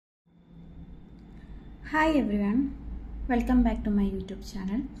Hi everyone, welcome back to my YouTube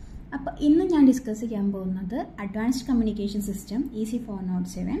channel. അപ്പോൾ ഇന്ന് ഞാൻ ഡിസ്കസ് ചെയ്യാൻ പോകുന്നത് advanced communication system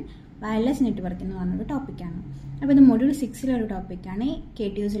EC407 wireless network എന്ന് പറഞ്ഞൊരു ടോപ്പിക്കാണ്. അപ്പോൾ ഇത് മൊഡ്യൂൾ 6 ഒരു ടോപ്പിക്കാണ്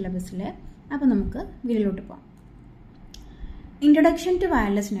KTU സിലബസിൽ. അപ്പോൾ നമുക്ക് വീഡിയോയിലോട്ട് പോകാം. Introduction to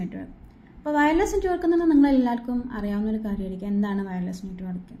wireless network. അപ്പോൾ വയർലെസ് നെറ്റ്വർക്ക് എന്ന് പറഞ്ഞാൽ നിങ്ങളെല്ലാവർക്കും അറിയാവുന്ന ഒരു കാര്യമായിരിക്കും എന്താണ് wireless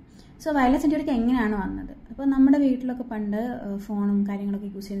network. So wireless network എങ്ങനെയാണ് വന്നത്? അപ്പോൾ നമ്മുടെ വീട്ടിലൊക്കെ പണ്ട് ഫോണും കാര്യങ്ങളൊക്കെ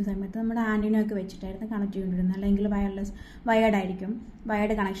യൂസ് ചെയ്യുന്ന സമയത്ത് നമ്മുടെ ആൻറ്റിനൊക്കെ വെച്ചിട്ടായിരുന്നു കണക്ട് ചെയ്തുകൊണ്ടിരുന്നത്. അല്ലെങ്കിൽ വയേർഡ് ആയിരിക്കും,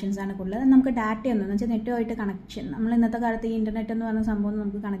 വയേർഡ് കണക്ഷൻസ് ആണ് കൂടുതൽ. നമുക്ക് ഡാറ്റ ഒന്നും വെച്ചാൽ നെറ്റുമായിട്ട് കണക്ഷൻ, നമ്മൾ ഇന്നത്തെ കാലത്ത് ഈ ഇൻ്റർനെറ്റ് എന്ന് പറഞ്ഞ സംഭവം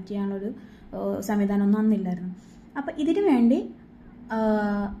നമുക്ക് കണക്ട് ചെയ്യാനുള്ളൊരു സംവിധാനമൊന്നും അന്നില്ലായിരുന്നു. അപ്പോൾ ഇതിനു വേണ്ടി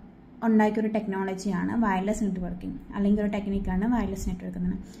ഉണ്ടാക്കിയൊരു ടെക്നോളജിയാണ് വയർലെസ് നെറ്റ്വർക്കിംഗ്, അല്ലെങ്കിൽ ഒരു ടെക്നിക്കാണ് വയർലെസ് നെറ്റ്വർക്ക്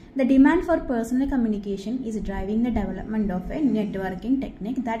എന്ന്. The demand for personal communication is driving the development of A networking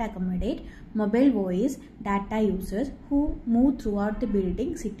technique that accommodate mobile voice data users who move through out the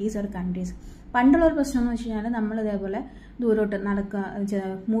building cities or countries. പണ്ടുള്ള ഒരു പ്രശ്നം എന്ന് വെച്ച് കഴിഞ്ഞാൽ നമ്മൾ ഇതേപോലെ ദൂരോട്ട്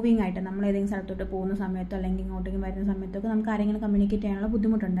മൂവിങ് ആയിട്ട് നമ്മൾ ഏതെങ്കിലും സ്ഥലത്തോട്ട് പോകുന്ന സമയത്തോ അല്ലെങ്കിൽ ഇങ്ങോട്ടേക്കും വരുന്ന സമയത്തൊക്കെ നമുക്ക് ആരെങ്കിലും കമ്മ്യൂണിക്കേറ്റ് ചെയ്യാനുള്ള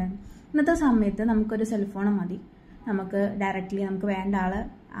ബുദ്ധിമുട്ടുണ്ടായിരുന്നു. ഇന്നത്തെ സമയത്ത് നമുക്കൊരു സെൽഫോൺ മതി, നമുക്ക് ഡയറക്റ്റ്ലി നമുക്ക് വേണ്ട ആൾ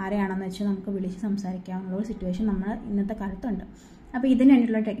ആരെയാണെന്ന് വെച്ചാൽ നമുക്ക് വിളിച്ച് സംസാരിക്കാവുന്ന ഒരു സിറ്റുവേഷൻ നമ്മൾ ഇന്നത്തെ കാലത്തുണ്ട്. അപ്പോൾ ഇതിന്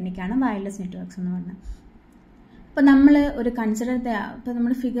വേണ്ടിയിട്ടുള്ള ടെക്നിക്കാണ് വയർലെസ് നെറ്റ്വർക്ക്സ് എന്ന് പറഞ്ഞത്. അപ്പോൾ നമ്മൾ ഒരു ഇപ്പോൾ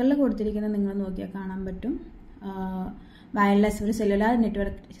നമ്മൾ ഫിഗറിൽ കൊടുത്തിരിക്കുന്നത് നിങ്ങൾ നോക്കിയാൽ കാണാൻ പറ്റും. വയർലെസ് ഒരു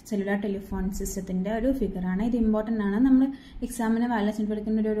സെല്ലുലാർ ടെലിഫോൺ സിസ്റ്റത്തിൻ്റെ ഒരു ഫിഗറാണ്. ഇത് ഇമ്പോർട്ടൻ്റ് ആണ്. നമ്മൾ എക്സാമിന് വയർലെസ്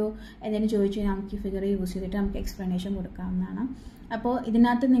നെറ്റ്വർക്കിൻ്റെ ഒരു എന്തെങ്കിലും ചോദിച്ചു കഴിഞ്ഞാൽ നമുക്ക് ഈ ഫിഗർ യൂസ് ചെയ്തിട്ട് നമുക്ക് എക്സ്പ്ലനേഷൻ കൊടുക്കാവുന്നതാണ്. അപ്പോൾ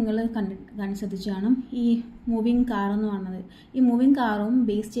ഇതിനകത്ത് നിങ്ങൾ ശ്രദ്ധിച്ചു കാണും ഈ മൂവിങ് കാർ എന്ന് പറഞ്ഞത്. ഈ മൂവിങ് കാറും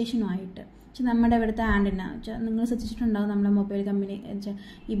ബേസ് സ്റ്റേഷനുമായിട്ട് നമ്മുടെ ഇവിടുത്തെ ആൻറ്റിന നിങ്ങൾ ശ്രദ്ധിച്ചിട്ടുണ്ടാവും. നമ്മുടെ മൊബൈൽ കമ്പനി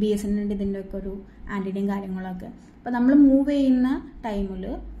ഈ BSNL ഇതിൻ്റെ ഒക്കെ ഒരു ആൻറ്റിനയും കാര്യങ്ങളൊക്കെ. അപ്പോൾ നമ്മൾ മൂവ് ചെയ്യുന്ന ടൈമിൽ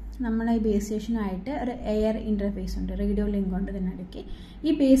നമ്മുടെ ഈ ബേസ് സ്റ്റേഷനായിട്ട് ഒരു എയർ ഇൻ്റർഫേസ് ഉണ്ട്, റേഡിയോ ലിങ്ക് ഉണ്ട് ഇതിനിടയ്ക്ക്.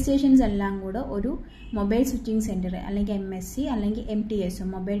 ഈ ബേസ് സ്റ്റേഷൻസ് എല്ലാം കൂടെ ഒരു മൊബൈൽ സ്വിച്ചിങ് സെൻറ്റർ അല്ലെങ്കിൽ MSC അല്ലെങ്കിൽ MTS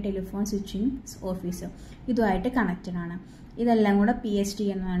mobile telephone switching office ഇതുമായിട്ട് കണക്റ്റഡ് ആണ്. ഇതെല്ലാം കൂടെ PST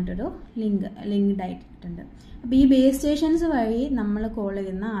എന്ന് പറഞ്ഞിട്ടൊരു ലിങ്ക്ഡ് ആയിട്ടുണ്ട്. അപ്പോൾ ഈ ബേസ് സ്റ്റേഷൻസ് വഴി നമ്മൾ കോൾ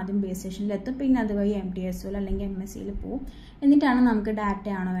ചെയ്യുന്ന ആദ്യം ബേസ് സ്റ്റേഷനിലെത്തും, പിന്നെ അതുവഴി MTSൽ അല്ലെങ്കിൽ MSCയിൽ പോവും. എന്നിട്ടാണ് നമുക്ക്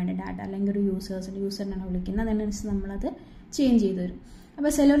ഡാറ്റയാണോ വേണ്ടത്, ഡാറ്റ അല്ലെങ്കിൽ ഒരു യൂസറിനാണ് വിളിക്കുന്നത്, അതനുസരിച്ച് നമ്മളത് ചേഞ്ച് ചെയ്ത് തരും.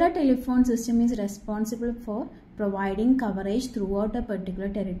 അപ്പോൾ cellular telephone system is responsible for providing coverage through out A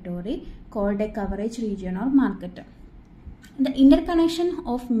particular territory called A coverage region or market. The interconnection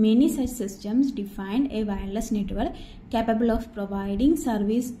of many such systems defined a wireless network capable of providing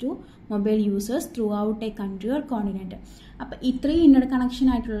service to mobile users throughout a country or continent. അപ്പോൾ ഇത്രയും interconnection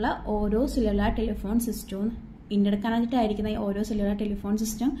ആയിട്ടുള്ള ഓരോ cellular telephone സിസ്റ്റവും interconnected ആയിരിക്കുന്ന ഓരോ cellular telephone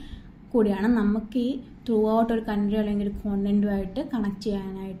system കൂടിയാണ് നമുക്ക് ഈ ത്രൂ ഔട്ട് ഒരു കൺട്രി അല്ലെങ്കിൽ ഒരു കോണ്ടിനെന്റുമായിട്ട് കണക്ട്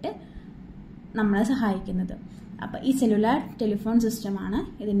ചെയ്യാനായിട്ട് നമ്മളെ സഹായിക്കുന്നത്. അപ്പോൾ ഈ സെല്ലുലാർ ടെലിഫോൺ സിസ്റ്റമാണ്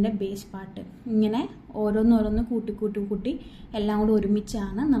ഇതിൻ്റെ ബേസ് പാർട്ട്. ഇങ്ങനെ ഓരോന്നോരോന്ന് കൂട്ടി എല്ലാം കൂടി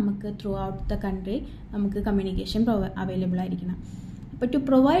ഒരുമിച്ചാണ് നമുക്ക് ത്രൂ ഔട്ട് ദ കൺട്രി നമുക്ക് കമ്മ്യൂണിക്കേഷൻ അവൈലബിൾ ആയിരിക്കണം. അപ്പോൾ to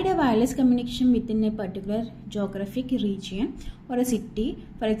provide A wireless communication within A particular geographic region or A city,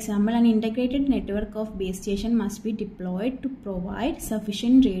 for example an integrated network of base station must be diploid to provide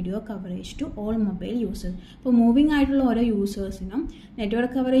sufficient radio coverage to all mobile users. ഇപ്പോൾ moving ആയിട്ടുള്ള ഓരോ യൂസേഴ്സിനും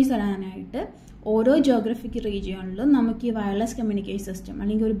network coverage തരാനായിട്ട് ഓരോ geographic റീജിയണിലും നമുക്ക് ഈ wireless communication system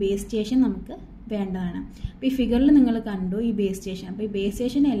അല്ലെങ്കിൽ ഒരു base station നമുക്ക് വേണ്ടതാണ്. അപ്പോൾ ഈ ഫിഗറിൽ നിങ്ങൾ കണ്ടു ഈ ബേസ് സ്റ്റേഷൻ. അപ്പോൾ ഈ ബേസ്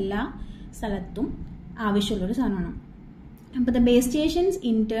സ്റ്റേഷൻ എല്ലാ സ്ഥലത്തും ആവശ്യമുള്ളൊരു സാധനമാണ്. അപ്പോൾ the base stations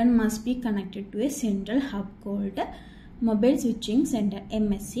in turn must be connected to A central hub called mobile switching centre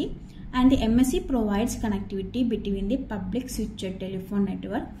MSC, and the MSC provides connectivity between the public switched telephone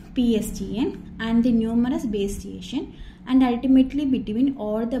network PSTN and the numerous base station, and ultimately between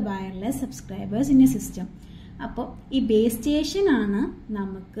all the wireless subscribers in a system. അപ്പോൾ ഈ base station ആണ്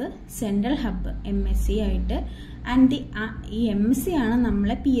നമുക്ക് central hub MSC ആയിട്ട്, and ഈ MSC ആണ്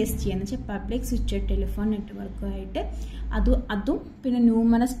നമ്മളെ PST എന്ന് വെച്ചാൽ പബ്ലിക് സ്വിച്ച്ഡ് ടെലിഫോൺ നെറ്റ്വർക്കുമായിട്ട് അതും പിന്നെ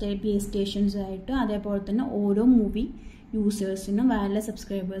ന്യൂമറസ് ബേസ് സ്റ്റേഷൻസുമായിട്ട് അതേപോലെ തന്നെ ഓരോ മൂവി യൂസേഴ്സിനും വയർലെസ്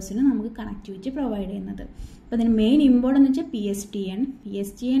സബ്സ്ക്രൈബേഴ്സിനും നമുക്ക് കണക്ടിവിറ്റി പ്രൊവൈഡ് ചെയ്യുന്നത്. അപ്പോൾ അതിന് മെയിൻ ഇമ്പോർട്ടൻ്റ് എന്ന് വെച്ചാൽ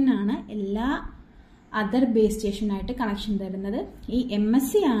PSTN ആണ് എല്ലാ അതർ ബേസ് സ്റ്റേഷനായിട്ട് കണക്ഷൻ തരുന്നത്. ഈ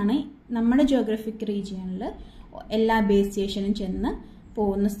MSC ആണ് നമ്മുടെ ജോഗ്രഫിക് റീജിയനിൽ എല്ലാ ബേസ് സ്റ്റേഷനും ചെന്ന്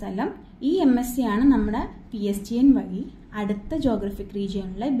പോകുന്ന സ്ഥലം. ഈ MSC ആണ് നമ്മുടെ PSTN വഴി അടുത്ത ജോഗ്രഫിക്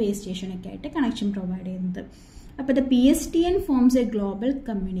റീജിയനിലെ ബേസ് സ്റ്റേഷനൊക്കെ ആയിട്ട് കണക്ഷൻ പ്രൊവൈഡ് ചെയ്യുന്നത്. അപ്പോൾ the PSTN forms A global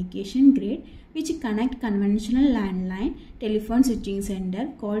communication grid which connect conventional landline telephone switching center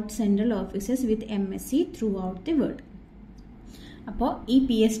called central offices with MSC throughout the world. അപ്പോൾ ഈ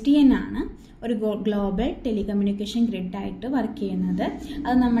PSTN ആണ് ഒരു ഗ്ലോബൽ ടെലികമ്മ്യൂണിക്കേഷൻ ഗ്രിഡായിട്ട് വർക്ക് ചെയ്യുന്നത്.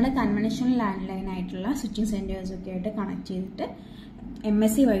 അത് നമ്മുടെ കൺവെൻഷണൽ ലാൻഡ് ലൈൻ ആയിട്ടുള്ള സ്വിച്ചിങ് സെൻറ്റേഴ്സൊക്കെ ആയിട്ട് കണക്ട് ചെയ്തിട്ട്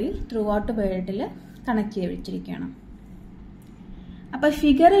MSC വഴി ത്രൂ ഔട്ട് വേൾഡിൽ കണക്ട് ചെയ്ത് വെച്ചിരിക്കുകയാണ്. അപ്പോൾ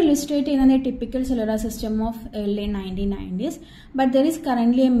ഫിഗർ ഇല്ലുസ്ട്രേറ്റ് ചെയ്യുന്നത് typical cellular system of early 1990s, but there is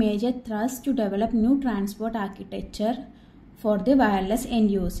currently a major thrust to develop new transport architecture for the wireless end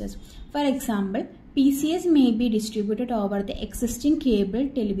users. For example, PCS may be distributed over the existing cable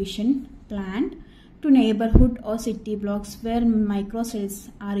television plant to neighborhood or city blocks where microcells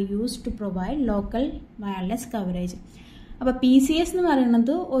are used to provide local wireless coverage. അപ്പോൾ PCS എന്ന്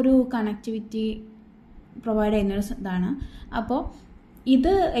പറയുന്നത് ഒരു connectivity provide ചെയ്യുന്നൊരു ഇതാണ്. അപ്പോൾ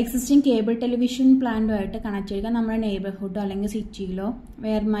ഇത് existing cable television പ്ലാന്റുമായിട്ട് connect ചെയ്യുക നമ്മുടെ നെയ്ബർഹുഡോ അല്ലെങ്കിൽ സിറ്റിയിലോ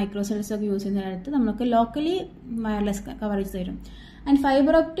വേറെ മൈക്രോസെൽസ് ഒക്കെ യൂസ് ചെയ്യുന്നിടത്ത് നമുക്ക് ലോക്കലി വയർലെസ് കവറേജ് തരും. And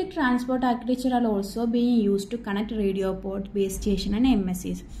fibre optic transport architecture are also being use to connect radio port, base station and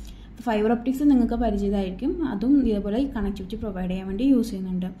MSCs. Fibre optics നിങ്ങൾക്ക് പരിചിതമായിരിക്കും, അതും ഇതേപോലെ കണക്ടിവിറ്റി പ്രൊവൈഡ് ചെയ്യാൻ വേണ്ടി യൂസ്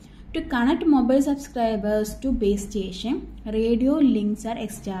ചെയ്യുന്നുണ്ട്. To connect mobile subscribers to base station, radio links are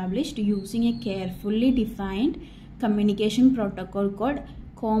established using a carefully defined communication protocol called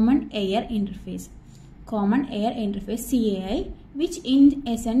Common Air Interface. Common Air Interface CAI, which in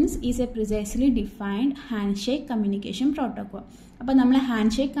essence is a precisely defined handshake communication protocol. അപ്പോൾ നമ്മൾ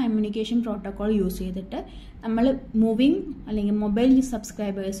handshake communication protocol use ചെയ്തിട്ട് നമ്മൾ moving അല്ലെങ്കിൽ mobile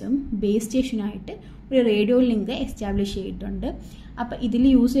സബ്സ്ക്രൈബേഴ്സും base സ്റ്റേഷനായിട്ട് ഒരു radio link establish ചെയ്തിട്ടുണ്ട്. അപ്പോൾ ഇതിൽ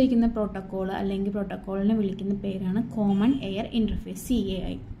use ചെയ്യുന്ന പ്രോട്ടോക്കോൾ അല്ലെങ്കിൽ പ്രോട്ടോക്കോളിനെ വിളിക്കുന്ന പേരാണ് കോമൺ എയർ ഇൻ്റർഫേസ്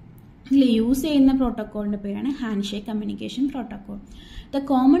CAI. ഇതിൽ യൂസ് ചെയ്യുന്ന പ്രോട്ടോക്കോളിൻ്റെ പേരാണ് handshake communication protocol. The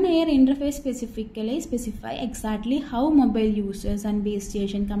common air interface specify exactly how mobile users and base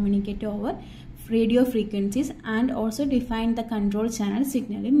station communicate over radio frequencies and also define the control channel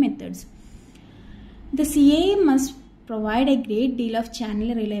signaling methods. The CAI must provide a great deal of channel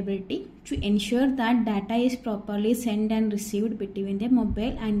reliability to ensure that data is properly sent and received between the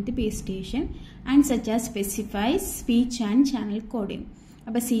mobile and the base station, and such as specifies speech and channel coding.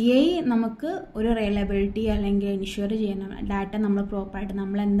 അപ്പോൾ CAI നമുക്ക് ഒരു reliability അല്ലെങ്കിൽ ensure ചെയ്യണം, data നമ്മൾ പ്രോപ്പറായിട്ട്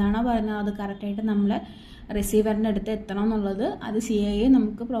നമ്മൾ എന്താണോ പറയുന്നത് അത് കറക്റ്റായിട്ട് നമ്മൾ റിസീവറിൻ്റെ അടുത്ത് എത്തണം എന്നുള്ളത് അത് CAI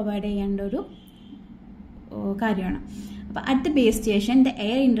നമുക്ക് പ്രൊവൈഡ് ചെയ്യേണ്ട ഒരു കാര്യമാണ്. അപ്പോൾ at the base station the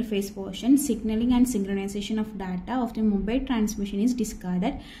air interface portion signalling and synchronisation of data of the mobile transmission is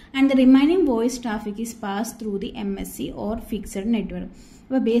discarded and the remaining voice traffic is pass through the MSC or fixed network.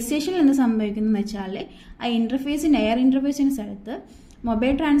 അപ്പോൾ base സ്റ്റേഷനിൽ എന്ത് സംഭവിക്കുന്നതെന്ന് വെച്ചാൽ ആ ഇൻ്റർഫേസിൻ്റെ air ഇൻ്റർഫേസിൻ്റെ സ്ഥലത്ത്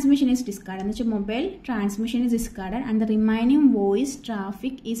mobile transmission is discarded. And mobile transmission is discarded and the remaining voice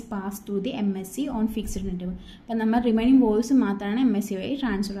traffic is passed through the MSC on fixed network. But the remaining voice മാത്രമാണ് MSC വഴി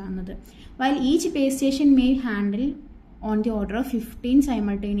transfer ആവുന്നത്. While each base station may handle on the order of 15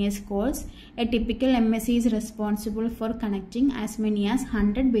 simultaneous calls, a typical MSC is responsible for connecting as many as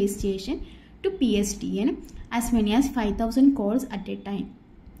 100 base station to PSTN, as many as 5,000 calls at a time.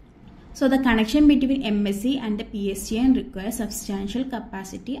 So the connection between MSC and the PSTN requires substantial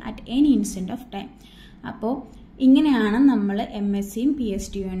capacity at any instant of time. അപ്പോൾ ഇങ്ങനെയാണ് നമ്മൾ MSCയും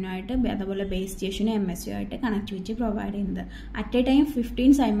PSTNുമായിട്ട് അതുപോലെ base സ്റ്റേഷനും MSCയും ആയിട്ട് connectivity provide ചെയ്യുന്നത്. At A time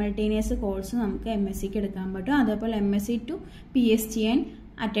 15 simultaneous calls നമുക്ക് MSCക്ക് എടുക്കാൻ പറ്റും. അതേപോലെ MSC to PSTN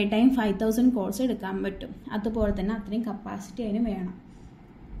at A time 5,000 calls എടുക്കാൻ പറ്റും. അതുപോലെ തന്നെ അത്രയും കപ്പാസിറ്റി അതിന് വേണം.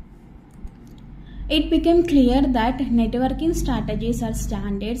 It became clear that networking strategies or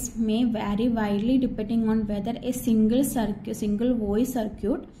standards may vary widely depending on whether a single voice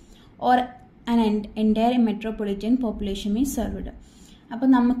circuit or an entire metropolitan population is served. അപ്പോൾ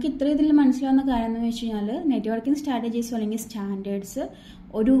നമുക്ക് ഇത്ര ഇതിൽ മനസ്സിലാവുന്ന കാര്യം എന്ന് വെച്ച് കഴിഞ്ഞാൽ നെറ്റ്വർക്കിംഗ് സ്ട്രാറ്റജീസ് അല്ലെങ്കിൽ സ്റ്റാൻഡേർഡ്സ്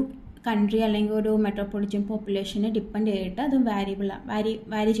ഒരു കൺട്രി അല്ലെങ്കിൽ ഒരു മെട്രോപൊളിറ്റൻ പോപ്പുലേഷനെ ഡിപ്പെൻഡ് ചെയ്തിട്ട് അത്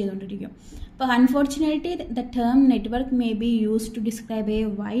വാരി ചെയ്തുകൊണ്ടിരിക്കും. അപ്പോൾ unfortunately the term network may be use to describe A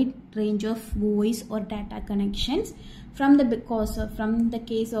wide range of voice or data connections from the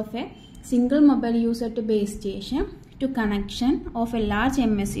case of A single mobile user to base station to connection of A large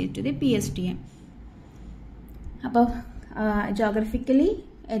MSC to the PSTN. അപ്പോൾ geographically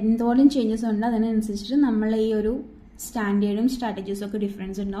എന്തോരം changes ഉണ്ട് അതിനനുസരിച്ചിട്ട് നമ്മൾ ഈ ഒരു സ്റ്റാൻഡേർഡും സ്ട്രാറ്റജീസും ഒക്കെ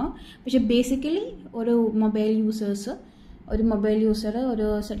difference ഉണ്ടാവും. പക്ഷെ ബേസിക്കലി ഒരു മൊബൈൽ യൂസർ ഒരു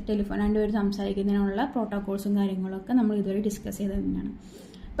ടെലിഫോൺ രണ്ടുപേർ സംസാരിക്കുന്നതിനുള്ള പ്രോട്ടോകോൾസും കാര്യങ്ങളൊക്കെ നമ്മൾ ഇതുവരെ ഡിസ്കസ് ചെയ്തത് തന്നെയാണ്.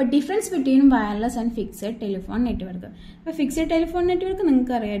 അപ്പോൾ difference between wireless and fixed telephone network. അപ്പോൾ ഫിക്സഡ് ടെലിഫോൺ നെറ്റ്വർക്ക്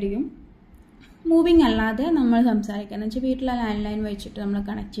നിങ്ങൾക്ക് അറിയായിരിക്കും, മൂവിങ് അല്ലാതെ നമ്മൾ സംസാരിക്കുക എന്ന് വെച്ചാൽ വീട്ടിലെ ലാൻഡ് ലൈൻ വെച്ചിട്ട് നമ്മൾ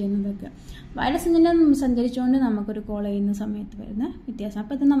കണക്ട് ചെയ്യുന്നതൊക്കെ. വയർലെസ് എഞ്ചിൻ്റെ സംസാരിച്ചുകൊണ്ട് നമുക്കൊരു കോൾ ചെയ്യുന്ന സമയത്ത് വരുന്ന വ്യത്യാസം.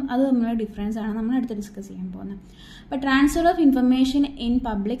 അപ്പോൾ അത് നമ്മളുടെ ഡിഫറൻസ് ആണ് നമ്മൾ അടുത്ത് ഡിസ്കസ് ചെയ്യാൻ പോകുന്നത്. അപ്പോൾ transfer of information in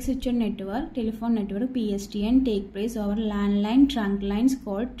public switched network telephone network PSTN take place over land line trunk lines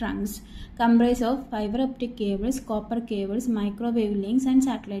called trunks comprise of fibre optic cables, copper cables, microwave links and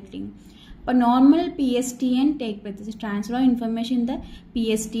satellite link. But normal PSTN take place. Transfer of information in the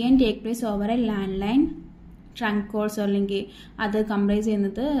PSTN take place over a landline trunk calls അല്ലെങ്കിൽ അത് comprise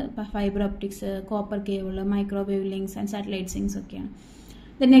ചെയ്യുന്നത് fibre optics, copper cable, microwave links and satellite sings ഒക്കെയാണ്.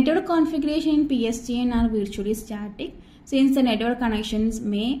 The network configuration in PSTN are virtually static since the network connections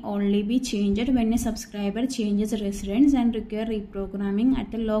may only be changed when a subscriber changes residence and require reprogramming at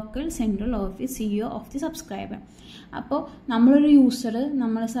the local central office CEO of the subscriber. അപ്പോൾ നമ്മളൊരു user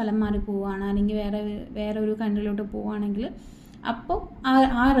നമ്മൾ സ്ഥലം മാറി പോവുകയാണ് അല്ലെങ്കിൽ വേറെ ഒരു കൺട്രിയിലോട്ട് പോവുകയാണെങ്കിൽ അപ്പോൾ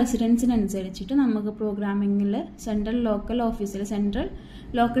ആ റെസിഡൻസിനനുസരിച്ചിട്ട് നമുക്ക് പ്രോഗ്രാമിങ്ങിൽ ലോക്കൽ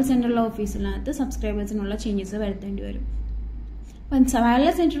സെൻട്രൽ ഓഫീസിനകത്ത് സബ്സ്ക്രൈബേഴ്സിനുള്ള ചേഞ്ചസ് വരുത്തേണ്ടി വരും.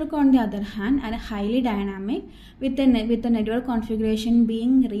 Wireless network, on the other hand, are highly dynamic, with the network configuration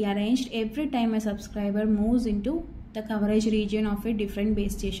being rearranged every time a subscriber moves into the coverage region of a different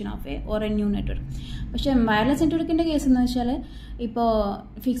base station or a new network. പക്ഷേ wireless നെറ്റ്വർക്കിൻ്റെ case എന്ന് വെച്ചാൽ ഇപ്പോൾ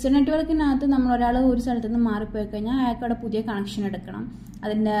fixed നെറ്റ്വർക്കിനകത്ത് നമ്മൾ ഒരാൾ ഒരു സ്ഥലത്ത് നിന്ന് മാറിപ്പോയി കഴിഞ്ഞാൽ അയാൾക്ക് അവിടെ പുതിയ കണക്ഷൻ എടുക്കണം,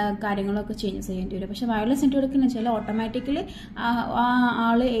 അതിൻ്റെ കാര്യങ്ങളൊക്കെ ചേഞ്ചസ് ചെയ്യേണ്ടി വരും. പക്ഷേ വയർലെസ് നെറ്റ്വർക്ക് എന്ന് വെച്ചാൽ ഓട്ടോമാറ്റിക്കലി ആ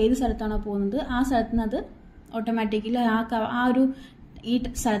ആൾ ഏത് സ്ഥലത്താണോ പോകുന്നത് ആ സ്ഥലത്ത് നിന്ന് അത് ഓട്ടോമാറ്റിക്കലി ആ ഒരു ഈ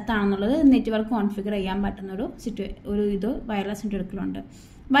സ്ഥലത്താണെന്നുള്ളത് നെറ്റ്വർക്ക് കോൺഫിഗർ ചെയ്യാൻ പറ്റുന്ന ഒരു ഇത് wireless നെറ്റ്വർക്കിലുണ്ട്.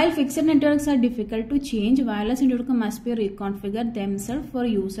 While fixed networks are difficult to change, wireless network must be reconfigured themselves for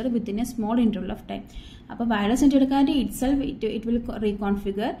user within a small interval of time. അപ്പോൾ wireless നെറ്റ്വർക്കായിട്ട് it will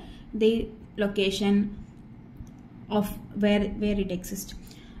reconfigure the location of where it exists.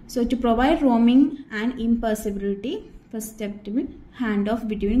 So to provide roaming and imperceptible handoff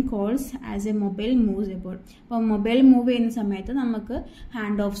between calls as a mobile moves about. അപ്പോൾ mobile move ചെയ്യുന്ന സമയത്ത് നമുക്ക്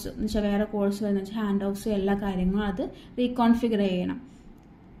hand offs എന്ന് വെച്ചാൽ വേറെ calls വരുന്ന വെച്ചാൽ ഹാൻഡ് ഓഫ്സും എല്ലാ കാര്യങ്ങളും അത് റീകോൺഫിഗർ ചെയ്യണം.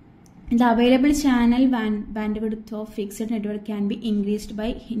 The available channel bandwidth of fixed network can be increased by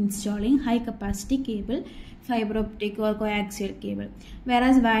installing high capacity cable, fiber optic or coaxial cable,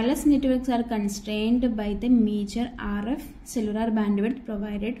 whereas wireless networks are constrained by the major RF cellular bandwidth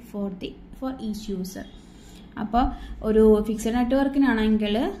provided for each user. അപ്പോൾ ഒരു fixed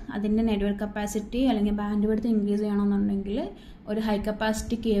നെറ്റ്വർക്കിനാണെങ്കിൽ അതിൻ്റെ network capacity അല്ലെങ്കിൽ band width increase ചെയ്യണമെന്നുണ്ടെങ്കിൽ ഒരു high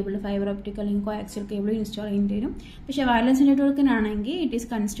capacity cable, fibre optic അല്ലെങ്കിൽ coaxial cable install ചെയ്യേണ്ടി വരും. പക്ഷേ wireless നെറ്റ്വർക്കിനാണെങ്കിൽ it is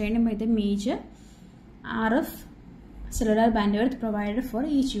constrained by the major RF cellular bandwidth provided for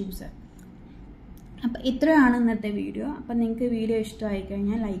each user. അപ്പോൾ ഇത്രയാണ് ഇന്നത്തെ വീഡിയോ. അപ്പോൾ നിങ്ങൾക്ക് വീഡിയോ ഇഷ്ടമായി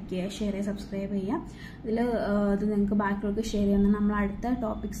കഴിഞ്ഞാൽ ലൈക്ക് ചെയ്യുക, ഷെയർ ചെയ്യുക, സബ്സ്ക്രൈബ് ചെയ്യുക. ഇത് നിങ്ങൾക്ക് ബാക്കിലേക്ക് ഷെയർ ചെയ്യുന്നത് നമ്മൾ അടുത്ത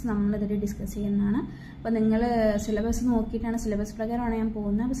ടോപ്പിക്സ് നമ്മളിതിൽ ഡിസ്കസ് ചെയ്യുന്നതാണ്. അപ്പോൾ നിങ്ങൾ സിലബസ് നോക്കിയിട്ടാണ്, സിലബസ് പ്രകാരമാണ് ഞാൻ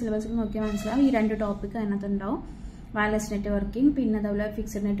പോകുന്നത്. അപ്പോൾ സിലബസിൽ നോക്കിയാൽ മനസ്സിലാവും ഈ 2 ടോപ്പിക്ക് അതിനകത്തുണ്ടാവും. വയർലെസ് നെറ്റ്വർക്കിംഗ്, പിന്നെ അതുപോലെ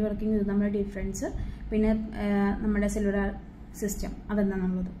ഫിക്സഡ് നെറ്റ്വർക്കിംഗ്, ഇത് നമ്മുടെ ഡിഫറൻസ്, പിന്നെ നമ്മുടെ സെല്ലുലാർ സിസ്റ്റം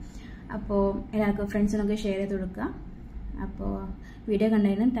അതെന്താണെന്നുള്ളത്. അപ്പോൾ എല്ലാവർക്കും ഫ്രണ്ട്സിനൊക്കെ ഷെയർ ചെയ്ത് കൊടുക്കുക. അപ്പോൾ വീഡിയോ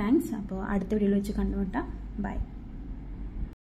കണ്ടതിന് താങ്ക്സ്. അപ്പോൾ അടുത്ത വീഡിയോയിൽ വെച്ച് കണ്ടുമുട്ടാം. ബൈ.